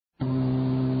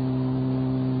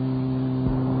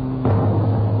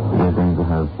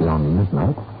of Beyond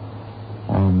Midnight.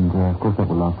 And, of course, that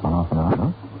will last for half an hour,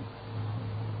 no?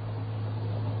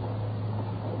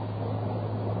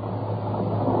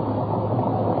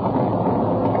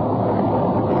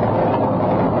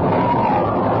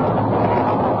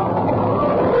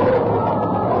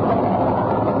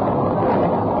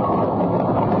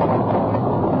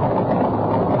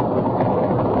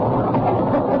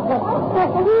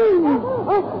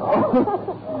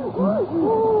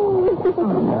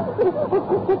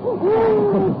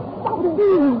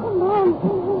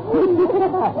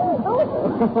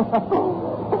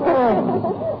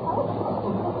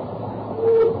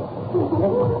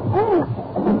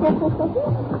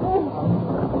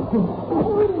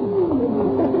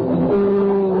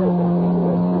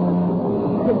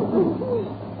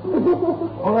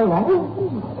 All right.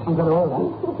 I'm going to all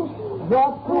right.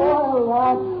 That's all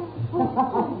right.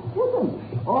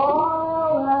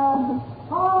 All right.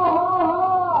 Ha, ha, ha.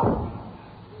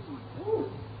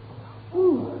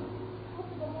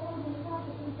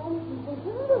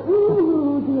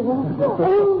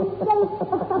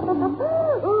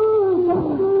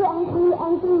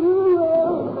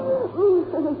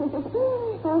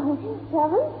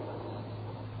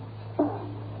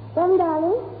 Kevin,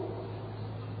 darling?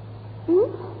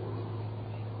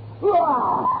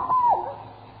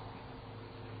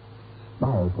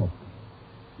 Biotech,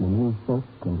 the new soap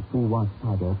and pre-wash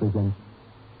powder presents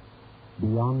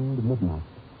Beyond Midnight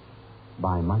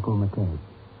by Michael McKay.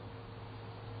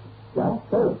 Just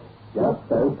soap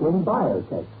in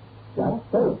biotech.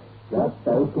 Just soap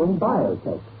in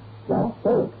biotech. Just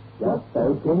soap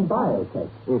in biotech.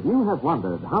 If you have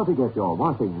wondered how to get your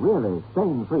washing really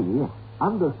stain-free,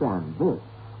 understand this.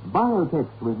 Biotex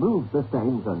removes the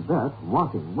stains and dirt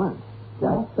washing won't.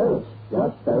 Just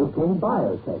soap in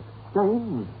biotech.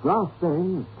 Stains, grass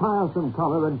stains, tiresome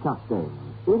collar and cut stains,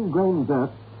 ingrained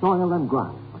dirt, soil and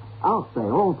grime. Out they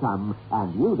all come,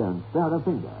 and you don't stir a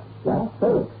finger. Just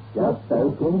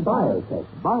soap in biotech.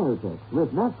 Biotex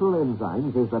with natural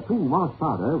enzymes is the pre-wash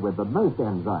powder with the most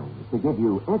enzymes to give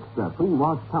you extra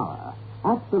pre-wash power.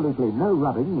 Absolutely no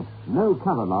rubbing, no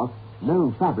color loss,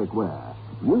 no fabric wear.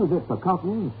 Use it for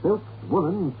cotton, silk,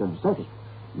 woolen, synthetics.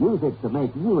 Use it to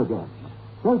make new again.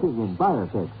 Soaping in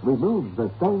Biotex removes the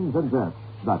stains and dirt,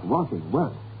 but washing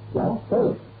won't. Just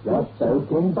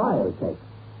soap in biotech.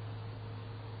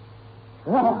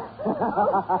 Oh,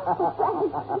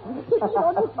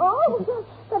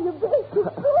 from the base to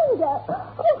shoulder.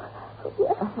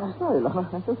 I'm sorry, Laura.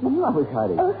 I thought you knew I was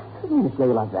hiding. I didn't mean to scare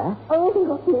you like that. Oh,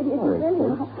 maybe it's Sorry,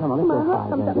 really kid. Come on, let's my go heart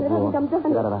inside comes then up and before- everything comes down.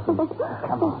 Get out of that thing.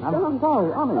 Come on, I'm sorry,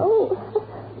 honest.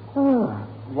 Oh.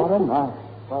 What a night.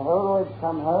 The Holroyd's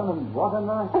come home, and what a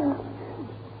night.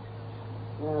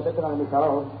 Yeah, a bit behind me,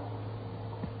 cold.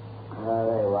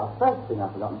 There you are. First thing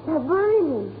I've forgotten.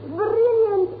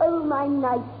 Brilliant. Oh, my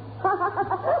night. Oh,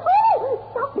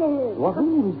 stop it. What we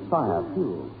need is fire,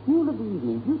 fuel. Fuel of the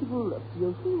evening. Beautiful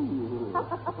fuel.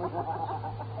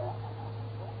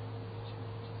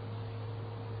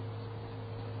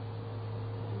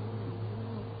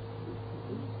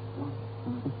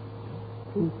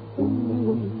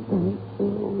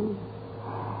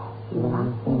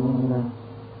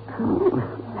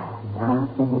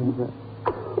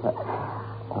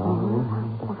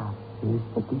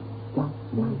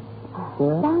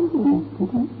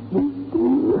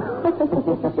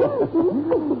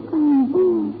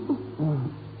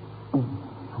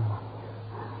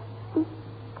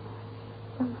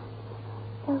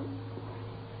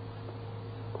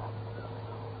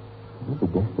 Don't be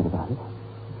desperate about it.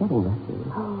 It's not all that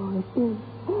serious. Oh, it is.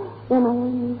 You're my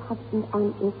only husband, and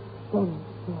it's very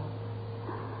serious.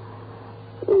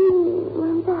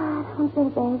 I'm tired. I want to go to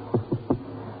bed.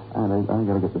 I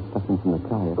gotta get the stuffing from the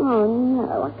car. Oh, no,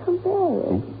 I can't bear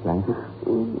it. Blanket?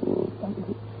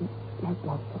 No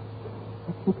blanket.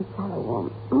 Let's keep it shallow warm.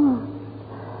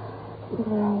 It's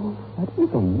rain. I didn't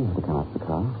say you had to come out the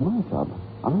car. It's my job.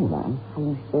 I'm the man.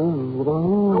 I'm sure.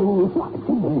 Oh, it's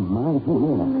very mind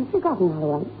you, She got another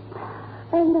one.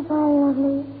 And the fire,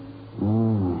 lovely.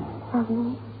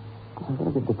 Lovely. I've got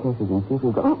to get the cases and see if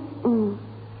we've got...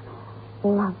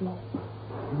 Lovely.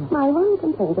 My one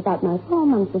complaint about my 4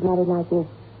 months of married life is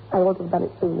I ought to have done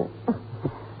it sooner.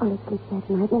 Honestly, said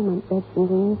tonight, no months bed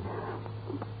and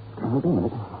Hold on a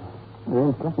minute.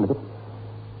 It's less than a bit.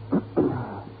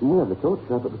 You have the torch.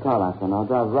 I'll put the car lights on. I'll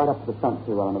drive right up to the front,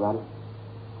 see what I'm about it.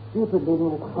 Stupid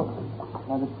leaving the house.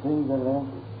 Now the trees are there.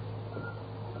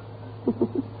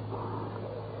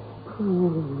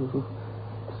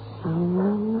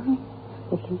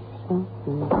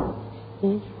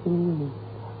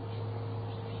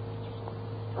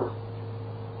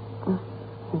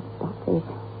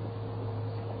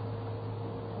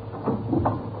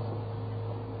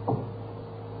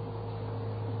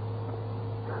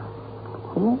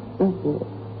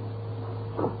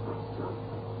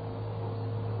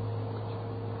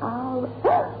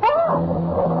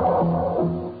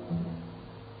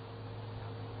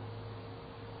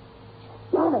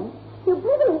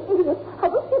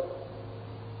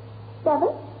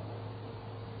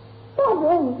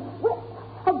 Gavin!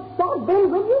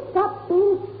 Gavin, will you stop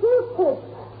being stupid?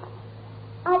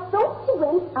 I thought she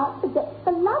went out to get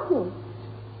the luggage.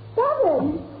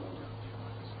 Gavin!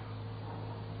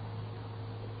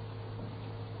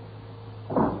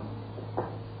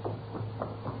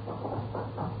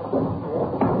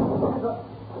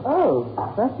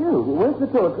 Oh, that's you. Where's the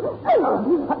torch?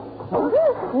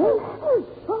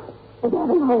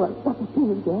 Gavin, hold on. Stop the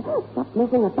TV, dear. Stop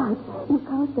messing about. You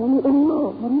can't tell me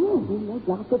anymore. What do you mean? You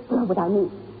know, I'll just know what I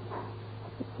mean.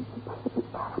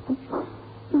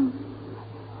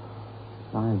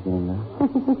 Sorry, Jane.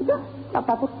 Stop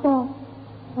up at four.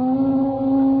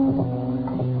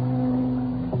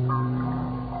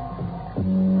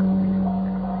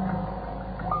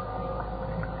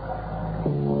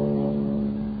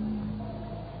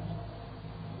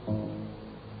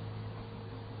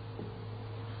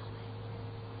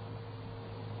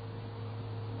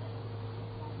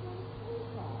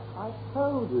 I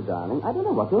told you, darling. I don't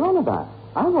know what you're on about.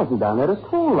 I wasn't down there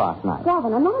at all last night.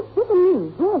 Gavin, I'm not a bit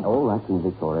amused, really. Oh, that's you,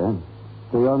 Victoria.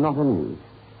 So you're not amused.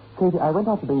 Katie, I went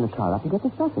out to bring the car up and get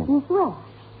the stuff in. You swear?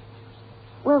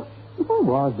 Well, if I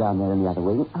was down there in the other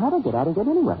wing, how'd I get out again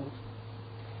anyway?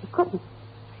 You couldn't.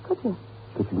 Could you?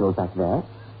 Kitchen goes back there.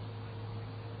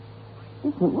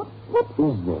 Listen, what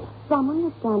is this? Someone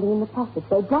was standing in the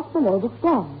passageway just below the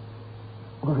stairs.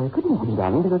 Well, there couldn't have been,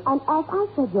 darling, because... And as I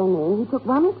said your name, he took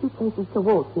one or two paces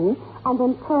towards me and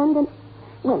then turned and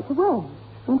went away.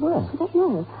 And where? I don't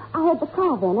know. I heard the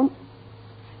car then and...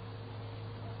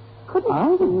 Couldn't I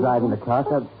was see. driving the car,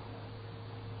 so...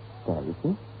 There, you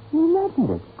see? You imagined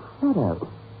it. Shadow.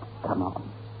 Come on.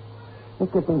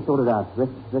 Let's get things sorted out.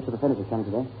 Rest of the furniture coming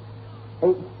today.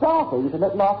 It's starting to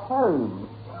look like home.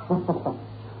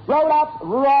 Roll up.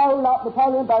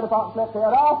 Napoleon Bonaparte left here.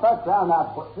 Our first round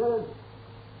now, butchers.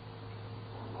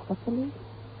 What's the lead?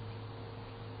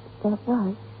 That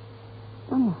was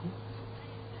someone.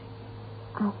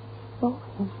 I saw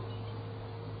him.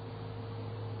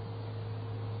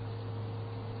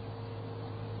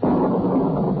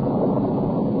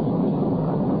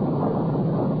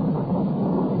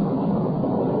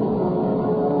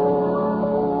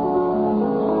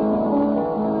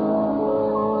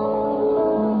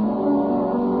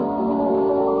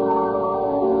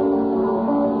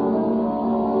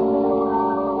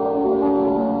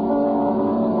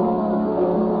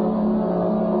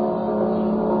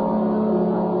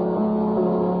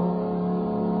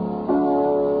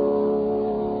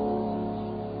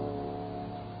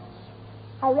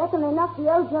 I reckon they knocked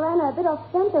the old Joanna a bit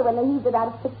off center when they heaved it out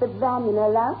of Pittsburgh van, you know,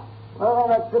 love. Well, all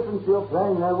that difference you're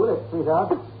playing there, will it, sweetheart?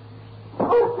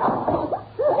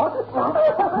 What?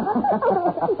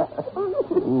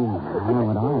 I know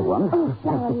what I want. Oh,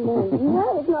 darling.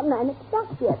 No, it's not 9 o'clock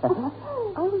yet.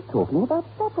 I was talking about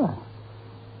supper.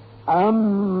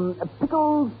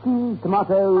 Pickles, cheese,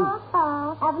 tomatoes,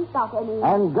 Haven't got any.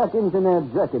 and gherkins in their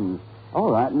jerkins.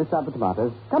 All right, let's start the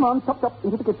tomatoes. Come on, chop,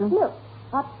 into the kitchen. Look,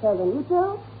 hot serving. You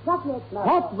two, chocolate.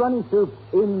 Hot runny soup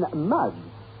in mugs.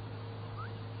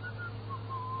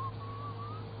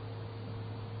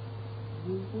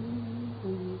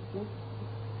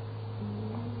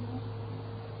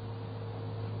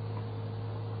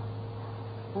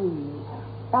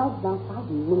 About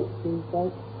 5 minutes these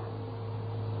days.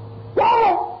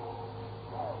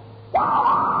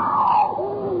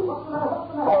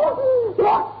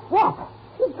 What?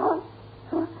 He's gone.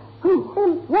 Who?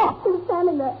 Him. What? He was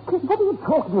standing there. What are you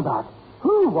talking about?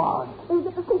 Who was? He was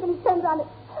at the sink and he turned around.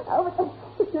 Oh,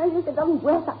 it's no use. It doesn't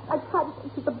work. I tried to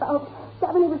keep the bulb.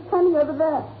 Gavin, he was standing over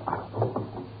there.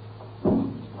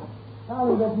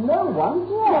 Darling, there's no one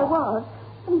here. There was.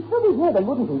 And he'd still be here, then,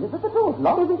 wouldn't he? The door's Do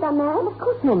locked. you think I'm mad? Of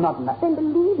course you're not mad. Then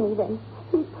believe me, then.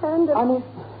 He turned and... I mean...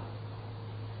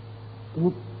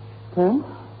 He turned?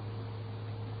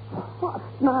 What?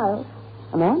 Smiled.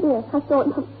 A man? Yes, I saw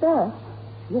it upstairs.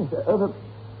 Yes, over...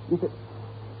 You said...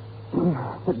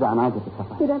 Sit down, I'll get the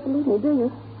supper. You don't believe me, do you?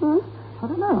 Hmm? I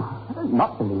don't know. I don't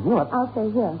not believe you. I'll stay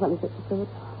here. Let me get the food.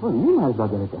 Well, you might as well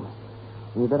get it then.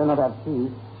 You better not have tea.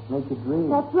 Make you dream.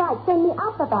 That's right. Send me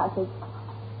up about it.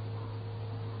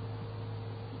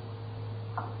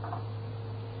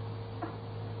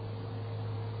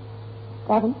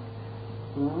 Gavin,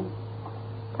 Hmm?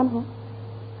 come here.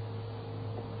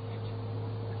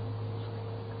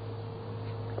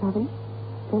 Gavin?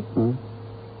 Hmm?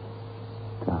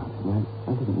 God,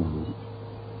 I didn't know.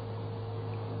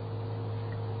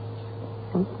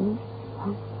 Something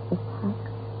wrong with his heart.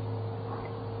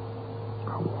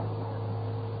 I know.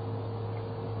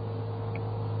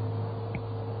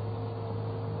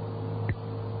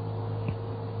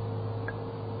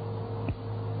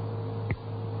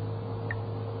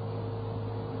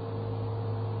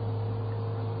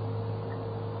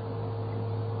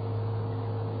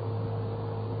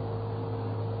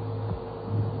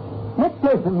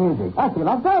 Where's the music? I feel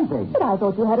like dancing. But I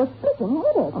thought you had a splitting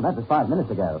headache. Oh, that was 5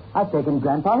 minutes ago. I've taken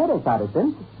Grandpa Headache powder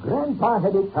since. Grandpa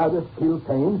Headache powders kill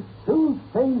pain, soothe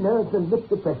pain nerves, and lift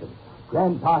depression.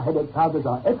 Grandpa Headache powders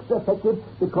are extra effective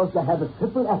because they have a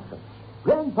triple action.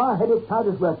 Grandpa Headache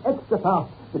powders work extra fast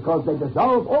because they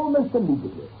dissolve almost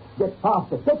immediately. Get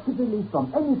fast, effective relief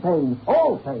from any pain,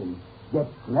 all pain. Get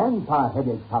Grandpa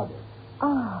Headache powders.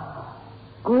 Ah,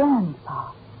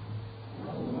 Grandpa.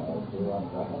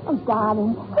 Oh,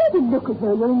 darling, how do you look as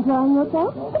though you're enjoying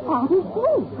yourself? The party's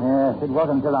sweet. Yes, it was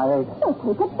until I ate. So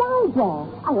take a Digel.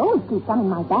 I always keep some in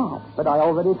my bag. But I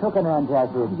already took an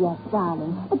antacid. Yes,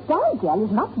 darling. But Digel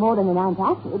is much more than an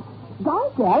antacid.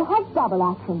 Digel has double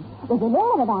action. There's a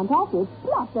layer of antacid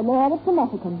plus a layer of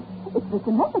simethicone. It's the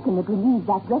simethicone that relieves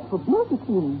that dreadful bloated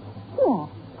feeling. Here,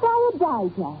 try a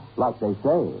Digel. Like they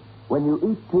say, when you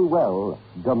eat too well,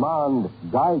 demand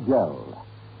Digel.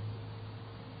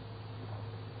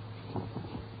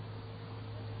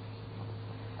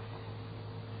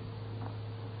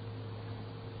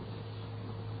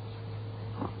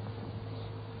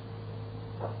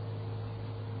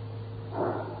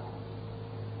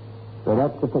 So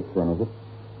that's the fix then, is it?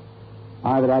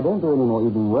 Either I don't do any more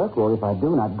evening work, or if I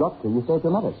do and I've got to, you say to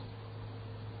mothers.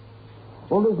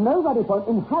 Well, there's no bloody point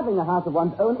in having a house of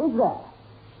one's own, is there?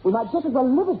 We might just as well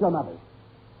live at your mother's.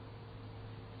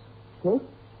 Kate?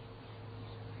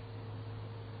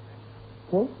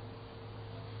 Kate?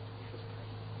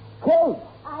 Kate!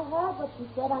 I heard what you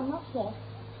said. I'm not deaf.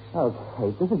 Oh,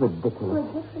 Kate, this is ridiculous.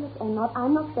 Ridiculous or not,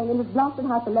 I'm not staying in this blasted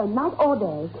house alone, night or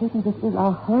day. Katie, this is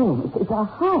our home. It's our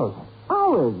house.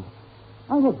 Ours.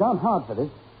 I worked darn hard for this.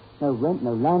 No rent,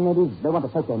 no landladies, no one to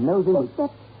poke their nose in.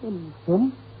 Except him.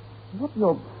 Him? What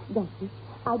your... Doctor,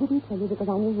 I didn't tell you because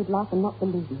I knew you'd laugh and not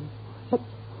believe me. But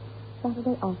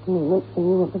Saturday afternoon, when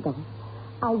you went to golf,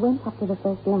 I went up to the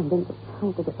first landing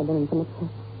to get the linen from the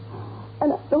chest.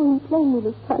 And I saw him plainly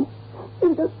this time. He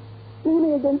was just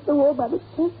leaning against the wall by the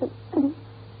chest, and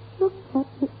he looked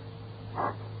at me.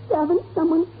 Haven't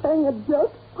someone playing a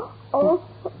joke?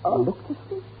 Looked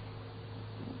at me?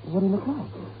 What do you look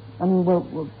like? I mean, well,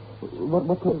 what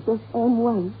It's the same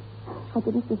way. I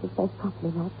didn't see his face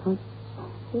properly last time.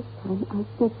 This time I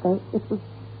did so. It was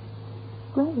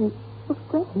grey. It was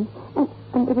grey.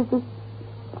 And there was this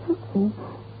tilting.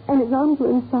 And his arms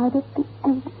were inside it.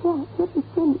 And yeah, it was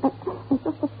thin. And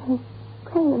just the face.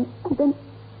 Grey. And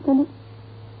then it...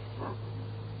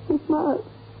 He smiled.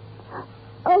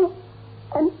 Oh,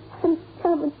 and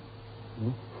Kevin.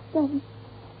 Yes? Then...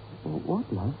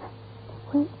 What, love?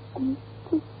 Went and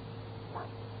kissed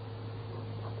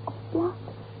blood.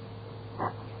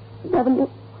 Kevin,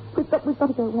 we've got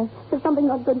to go away. There's something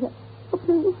not good here. Oh,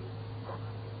 please.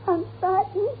 I'm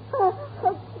frightened.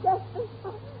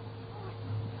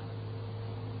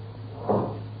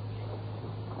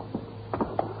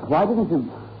 Why didn't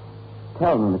you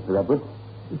tell me, Mr. Edwards?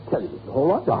 Tell you, Mr.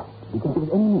 Hallward, you can give us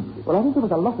any news. Well, I think there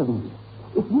was a lot of news.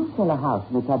 If you sell a house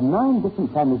and it's had 9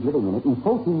 different families living in it in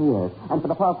 14 years, and for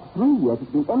the past 3 years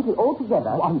it's been empty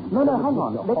altogether... No, hang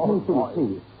on. Let me finish,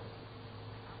 please.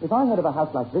 If I heard of a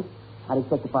house like this, I'd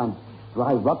expect to find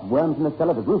dry rot, worms in the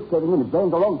cellar, the roof caving in, the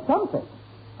drains along, something.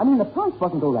 I mean, the price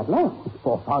wasn't all that low. It's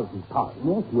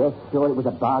 £4,000. Yes, sure, it was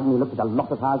a bargain. We looked at a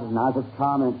lot of houses, and ours was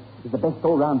charming. It was the best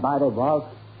all-round buy there was.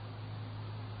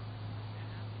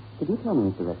 Could you tell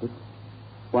me, Mr. Redwood,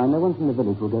 why no one from the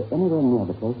village will go anywhere near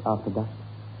the place after dusk?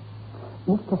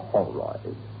 Mr.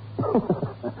 Holroyd.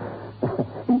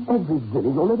 In every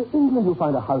village all over England you'll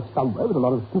find a house somewhere with a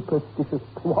lot of superstitious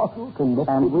twaddle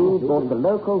connected. And we bought the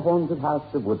local haunted house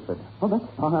of Woodford. Oh, that's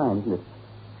fine, isn't it?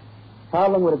 How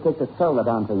long would it take to sell the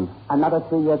darn thing? Another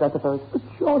 3 years, I suppose? But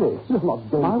surely, it's not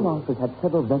dangerous. My wife has had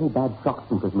several very bad shocks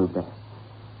since we've moved there.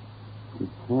 She's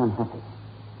very unhappy.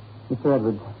 Mr.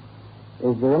 Edwards,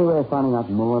 is there any way of finding out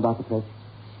more about the place?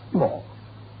 More?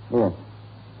 Yes.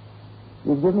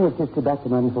 You've given me a history back to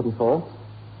 1944.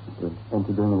 It was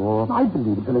empty during the war. I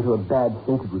believe the village were a bad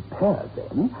state of repair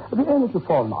then. The owners were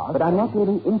fallen out. But I'm not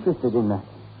really interested in that.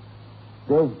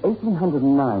 There's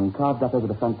 1809 carved up over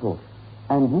the front porch.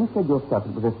 And you said yourself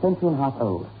it was a century and a half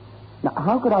old. Now,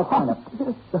 how could I find out?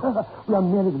 Yes, sir. We are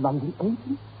merely the London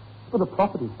agents. But the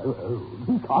property's so old.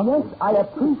 We can't... Yes, I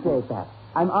appreciate that.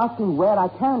 I'm asking where I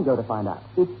can go to find out.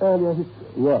 It's earlier history.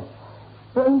 Yes.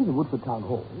 Only the Woodford Town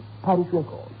Hall. Parish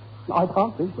records. I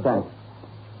can't think so. Thanks.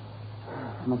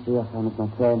 I must be off. I missed my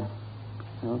train.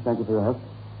 Oh, thank you for your help.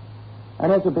 I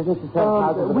know it's your business to sell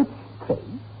houses. Which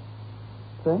train?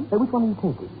 Train? Which one are you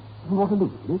taking? From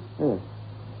Waterloo, is it? Yes.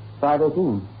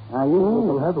 5:18.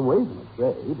 You'll have the ways, I'm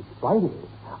afraid. It's Friday.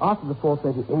 After the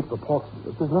 4:38 for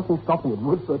Portsmouth, there's nothing stopping at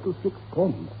Woodford till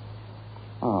 6:10.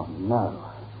 Oh, no.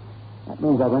 That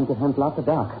means I won't get home till after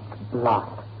dark.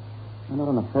 Blast. I'm not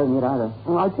on the phone yet either.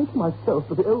 Well, I take myself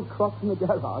to the old cross in the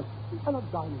garage and a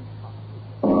dining car.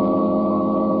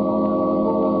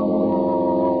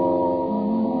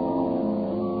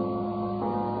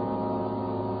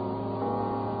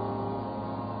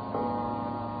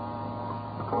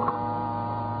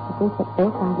 We set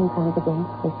 4,000 pounds again.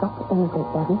 We've got to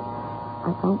emigrate, Daddy.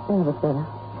 I can't bear this weather.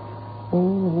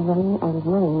 Rain and rain and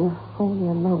rain all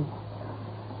year long.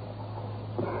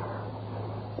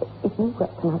 It's no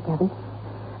work tonight, Daddy.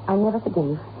 I never forgive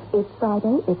you. It's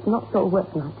Friday. It's not your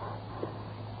work night.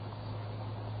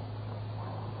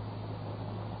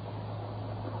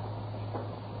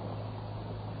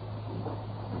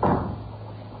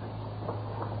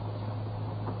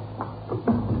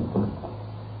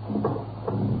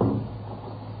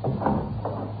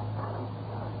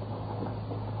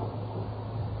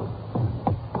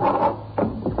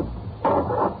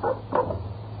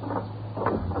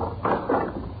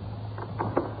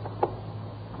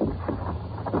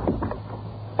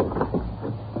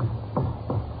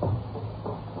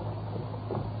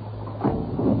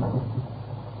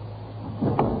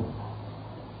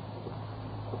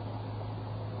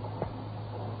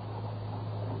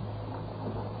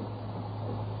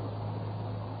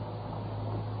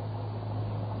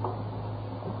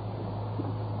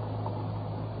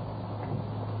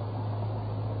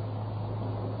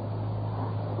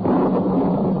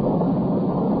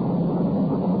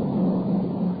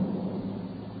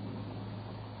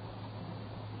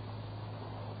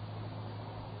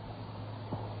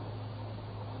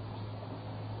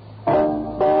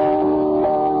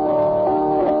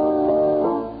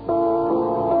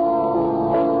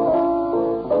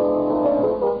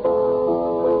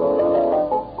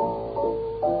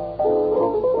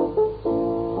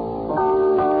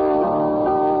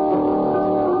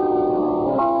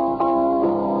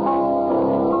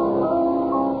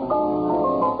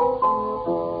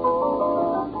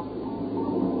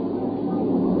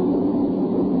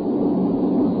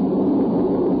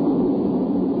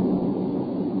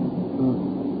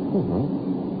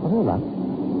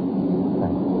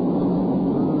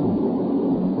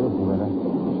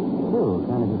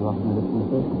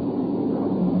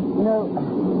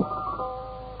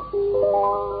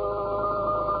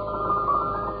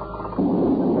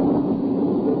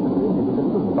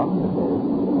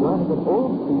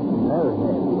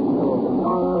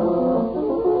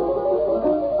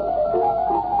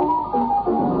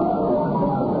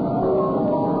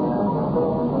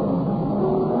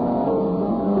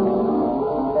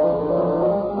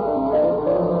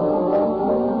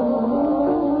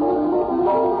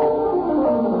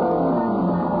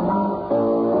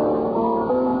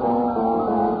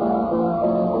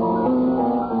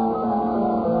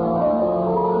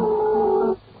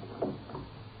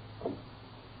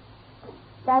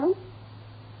 Darren?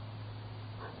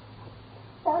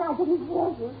 Darren, I didn't hear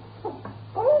you.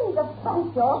 Hey, the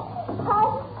front door.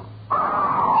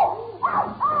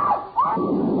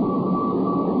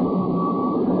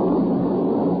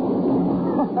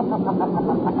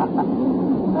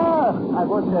 I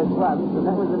watched her once, and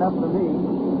that was enough for me.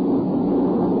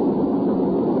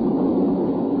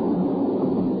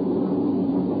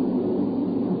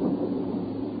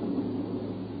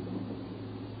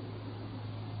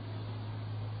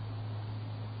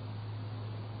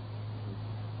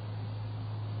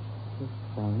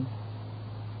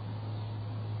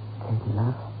 Kate,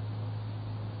 love.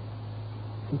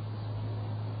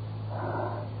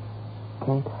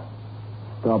 Kate?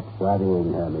 Stop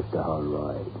worrying her, Mr.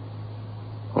 Holroyd.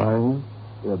 Worrying?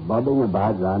 You're bobbing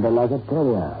about round her like a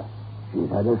terrier. She's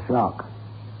had a shock.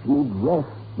 She needs rest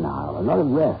now. A lot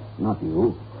of rest, not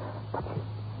you. But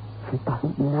she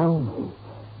doesn't know me.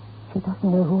 She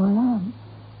doesn't know who I am.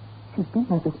 She's been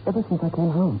like this ever since I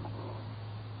came home.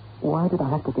 Why did I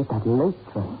have to get that late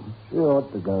train? She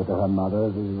ought to go to her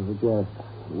mother's, as you suggest,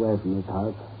 away from this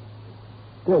house.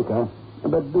 Take her,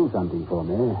 but do something for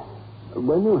me.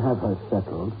 When you have her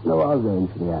settled... No, I'll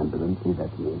arrange for the ambulance. Leave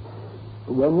that to me.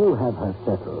 When you have her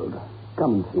settled,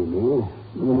 come and see me.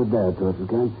 Within a day or two if you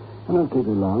can. I don't keep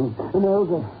you long. No,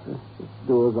 just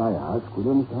do as I ask. Will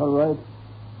you, Mr. Holroyd?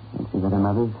 And she's at her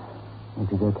mother's? And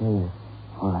she's okay, yes.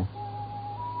 All right.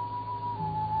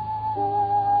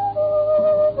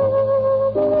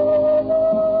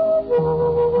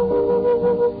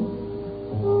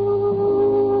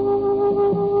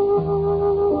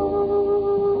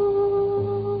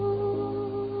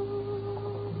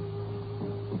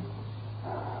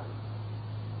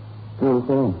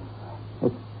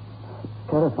 It's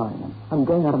terrifying. I'm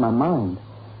going out of my mind.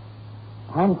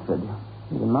 Hansford,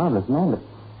 he's a marvelous man, but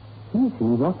She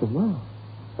lost as well.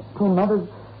 Twin mothers.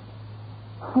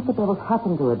 What the devil's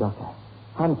happened to her, Doctor?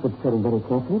 Hansford's treading very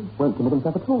carefully, won't commit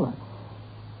himself at all.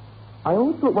 I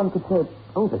always thought one could say,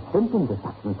 oh, the symptoms are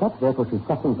such and such, therefore she's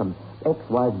suffering from X,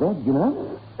 Y, Z, you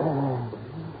know?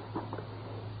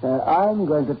 I'm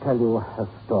going to tell you a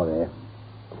story.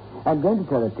 I'm going to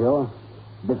tell it to you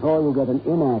before you get an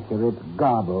inaccurate,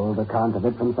 garbled account of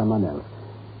it from someone else.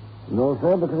 And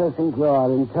also because I think you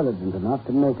are intelligent enough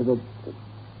to make of it,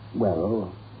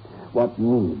 well, what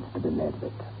needs to be made of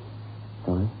it.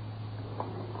 Sorry?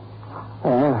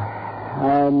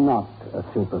 I'm not a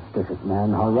superstitious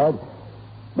man, all right.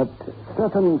 But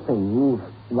certain things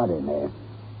worry me.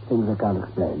 Things I can't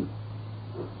explain.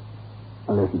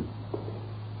 Now listen.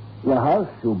 The house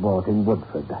you bought in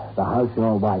Woodford, the house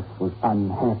your wife was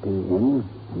unhappy in,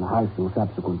 and the house you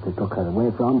subsequently took her away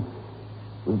from,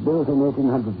 was built in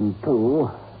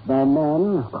 1802 by a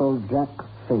man called Jack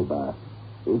Faber.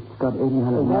 It's got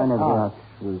 1809 as well. House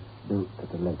was built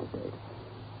at a later date.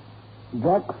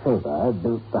 Jack Faber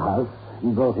built the house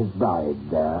and brought his bride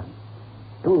there.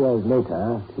 2 years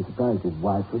later, he surprised his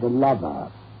wife with a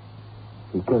lover.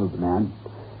 He killed the man.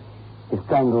 He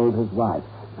strangled his wife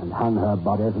and hung her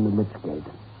body from the Lich Gate.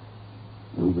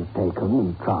 He was taken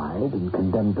and tried and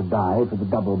condemned to die for the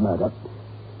double murder.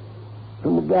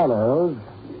 From the gallows,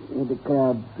 he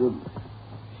declared,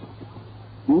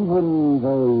 even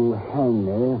though you hang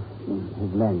me,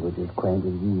 his language is quaint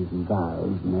with these and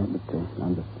vows and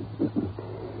imitation.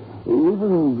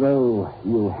 Even though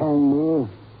you hang me,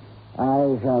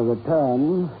 I shall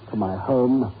return to my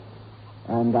home,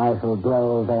 and I shall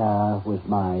dwell there with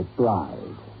my bride.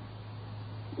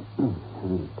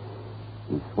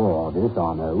 He swore this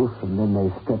on oath, and then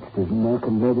they stretched his neck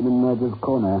and laid him in Murder's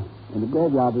Corner. In the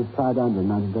graveyard was tied under in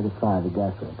 1935, the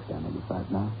gas works down on the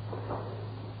site now.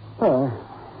 Well,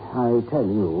 I tell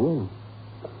you,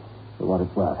 for what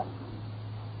it's worth.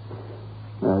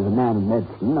 As a man of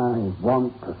medicine, I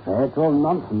want to say it's all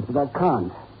nonsense, but I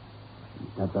can't.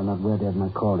 Perhaps I'm not worthy of my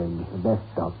calling. The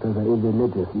best doctors are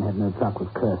irreligious and have no truck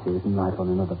with curses and life on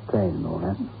another plane and all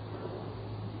that.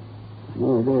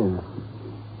 Here it is.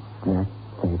 Jack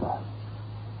Faber.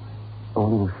 All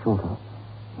he was short of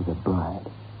was a bride.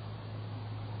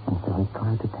 And so he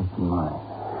tried to take mine.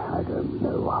 I don't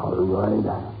know, Holroyd.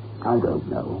 I don't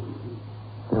know.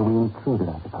 So we intruded,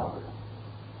 I suppose.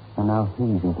 And now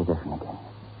he's in possession again.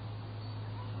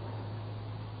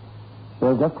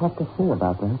 We'll just have to see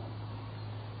about that.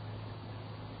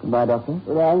 Goodbye, Doctor.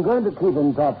 Well, I'm going to keep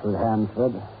in touch with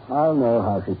Hansford. I'll know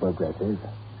how she progresses.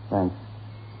 Thanks.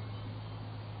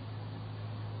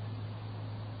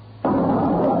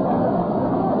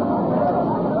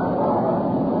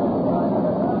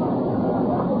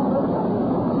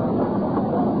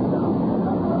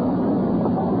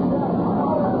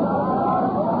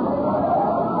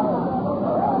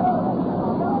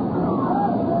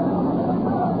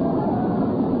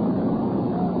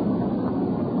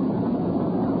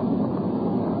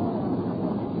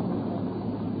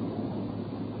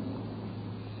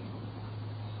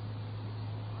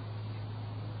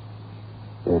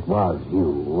 It was you,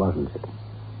 wasn't it?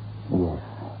 Yes.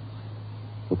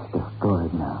 It's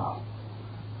destroyed now.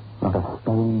 Not a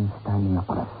stone standing up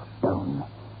on a stone.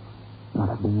 Not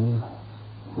a beam.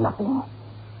 Nothing.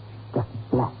 Just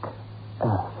black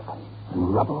earth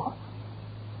and rubble.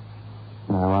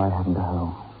 Now I haven't a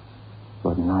home.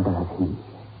 But neither has he.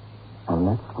 And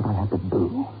that's what I had to do.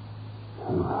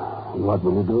 What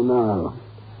will you do now?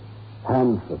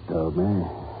 Hansford told me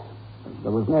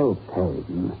there was no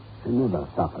pain. She never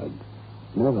suffered.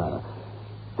 Never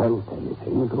felt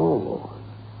anything at all.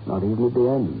 Not even at the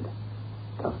end.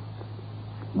 Just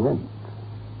went.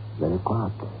 Very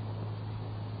quietly.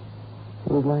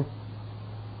 It was like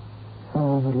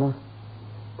someone had lost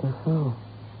their soul.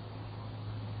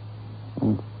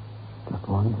 And just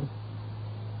wandered.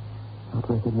 Not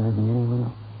recognizing anyone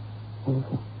else.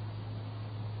 Anything.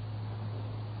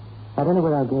 I don't know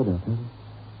where I'll go, Doctor.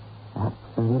 Perhaps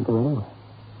I won't go anywhere.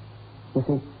 You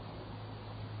see,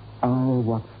 I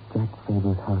watched Jack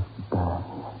Faber's house burn.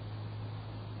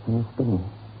 In the spinney,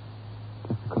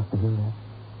 just across the hill there.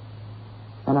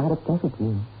 And I had a pleasant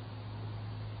view.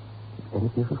 It's very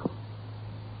beautiful.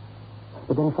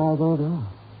 But then 5 years old.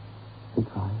 He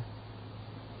cried.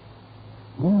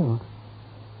 No.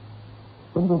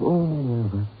 When it was all nearly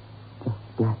over,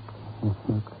 just black and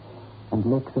smoke, and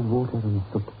lakes of water and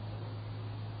soot,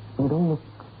 it would all look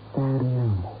sad and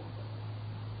lonely.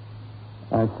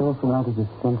 I saw from out of the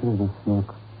center of the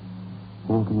smoke,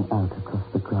 walking out across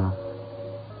the grass,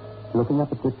 looking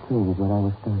up at the trees where I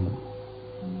was standing.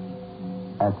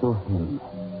 I saw him.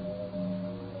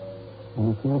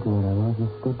 And he came to where I was and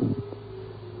stood and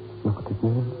looked at me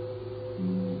and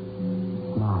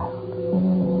smiled.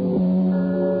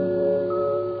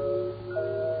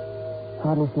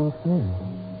 Hardly seemed serious.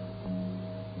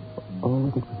 All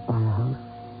we did was buy a house.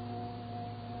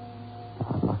 I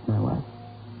lost my wife.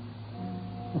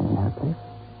 And in her place,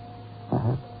 I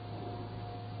had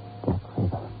Jack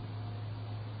Faber.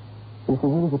 You see, he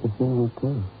was at the funeral,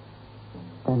 too.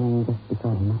 Standing just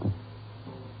beside her mother.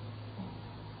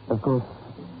 Of course,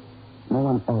 no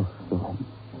one else saw him.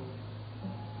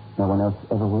 No one else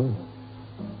ever will,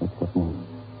 except me.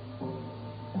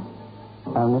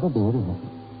 I'll never be rid of him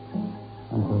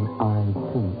until I,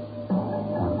 too,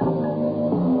 am.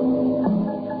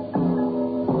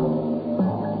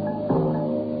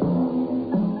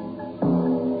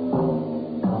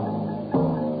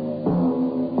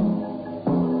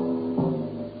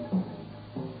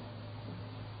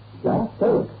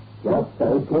 Just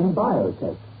soap in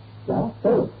biotech. Just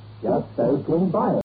soap in biotech.